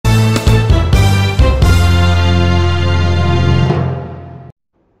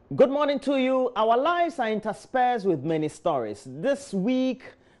Good morning to you. Our lives are interspersed with many stories. This week,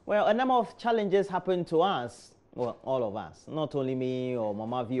 well, a number of challenges happened to us, well, all of us, not only me or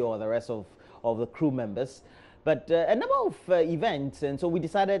Mama V or the rest of the crew members, but a number of events. And so we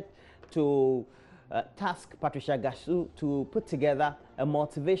decided to task Patricia Gasu to put together a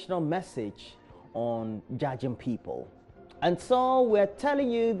motivational message on judging people. And so we're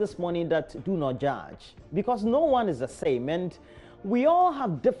telling you this morning that do not judge, because no one is the same. And we all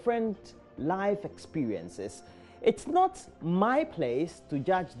have different life experiences. It's not my place to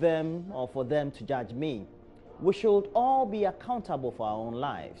judge them or for them to judge me. We should all be accountable for our own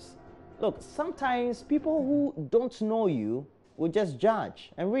lives. Look, sometimes people who don't know you will just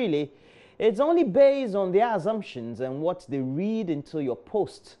judge. And really, it's only based on their assumptions and what they read into your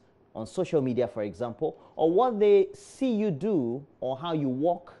post on social media, for example, or what they see you do, or how you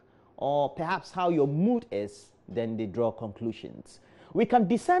walk, or perhaps how your mood is. Then they draw conclusions. We can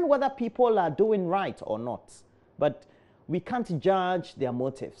discern whether people are doing right or not, but we can't judge their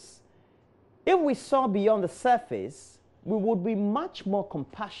motives. If we saw beyond the surface, we would be much more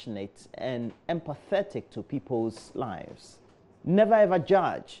compassionate and empathetic to people's lives. Never ever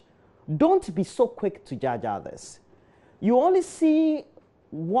judge. Don't be so quick to judge others. You only see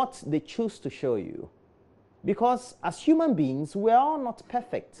what they choose to show you, because as human beings, we are all not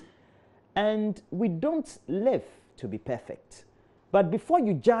perfect. And we don't live to be perfect. But before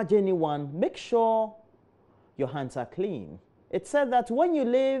you judge anyone, make sure your hands are clean. It said that when you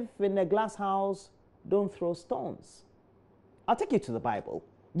live in a glass house, don't throw stones. I'll take you to the Bible.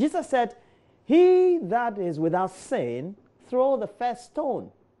 Jesus said, "He that is without sin, throw the first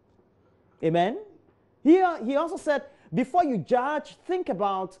stone." Amen? He also said, before you judge, think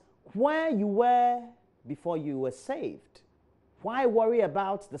about where you were before you were saved. Why worry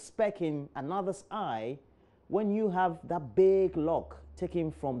about the speck in another's eye when you have that big log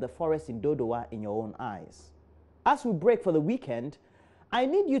taken from the forest in Dodowa in your own eyes? As we break for the weekend, I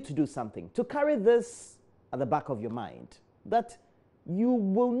need you to do something, to carry this at the back of your mind, that you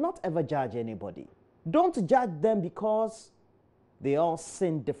will not ever judge anybody. Don't judge them because they all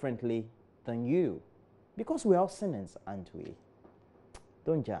sin differently than you, because we're all sinners, aren't we?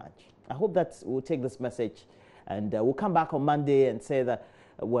 Don't judge. I hope that we'll take this message and we'll come back on Monday and say that,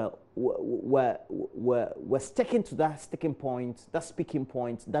 well, we're sticking to that sticking point, that speaking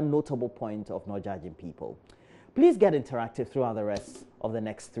point, that notable point of not judging people. Please get interactive throughout the rest of the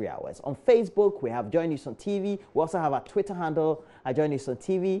next 3 hours. On Facebook, we have JoyNews on TV. We also have our Twitter handle at JoyNews on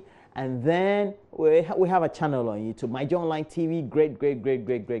TV. And then we have a channel on YouTube, My Joy Online TV. Great.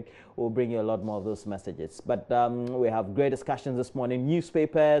 We'll bring you a lot more of those messages. But we have great discussions this morning.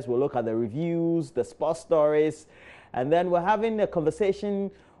 Newspapers, we'll look at the reviews, the sports stories. And then we're having a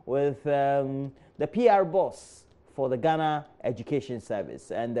conversation with the PR boss for the Ghana Education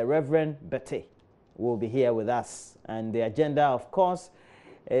Service. And the Reverend Betty will be here with us. And the agenda, of course,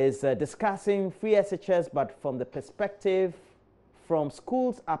 is discussing free SHS, but from the perspective from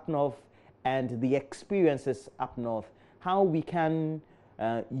schools up north and the experiences up north, how we can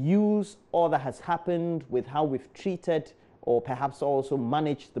use all that has happened with how we've treated or perhaps also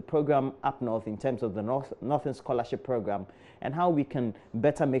managed the program up north in terms of the Northern Scholarship Program, and how we can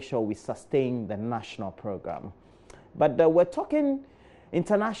better make sure we sustain the national program. But we're talking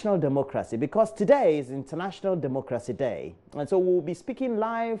international democracy, because today is International Democracy Day. And so we'll be speaking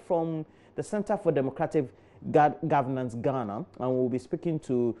live from the Center for Democratic Governance Ghana, and we'll be speaking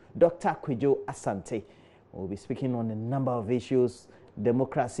to Dr. Kwejo Asante. We'll be speaking on a number of issues,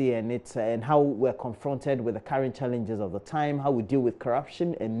 democracy and how we're confronted with the current challenges of the time, how we deal with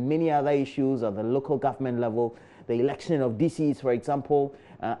corruption and many other issues at the local government level, the election of DCs, for example,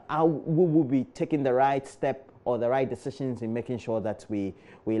 how we will be taking the right step or the right decisions in making sure that we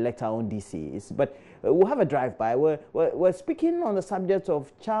elect our own DCs. But we'll have a drive-by. We're speaking on the subject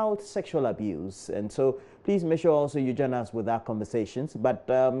of child sexual abuse. And so please make sure also you join us with our conversations. But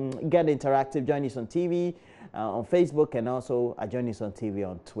get interactive. Join us on TV, on Facebook, and also join us on TV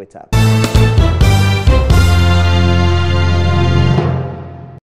on Twitter.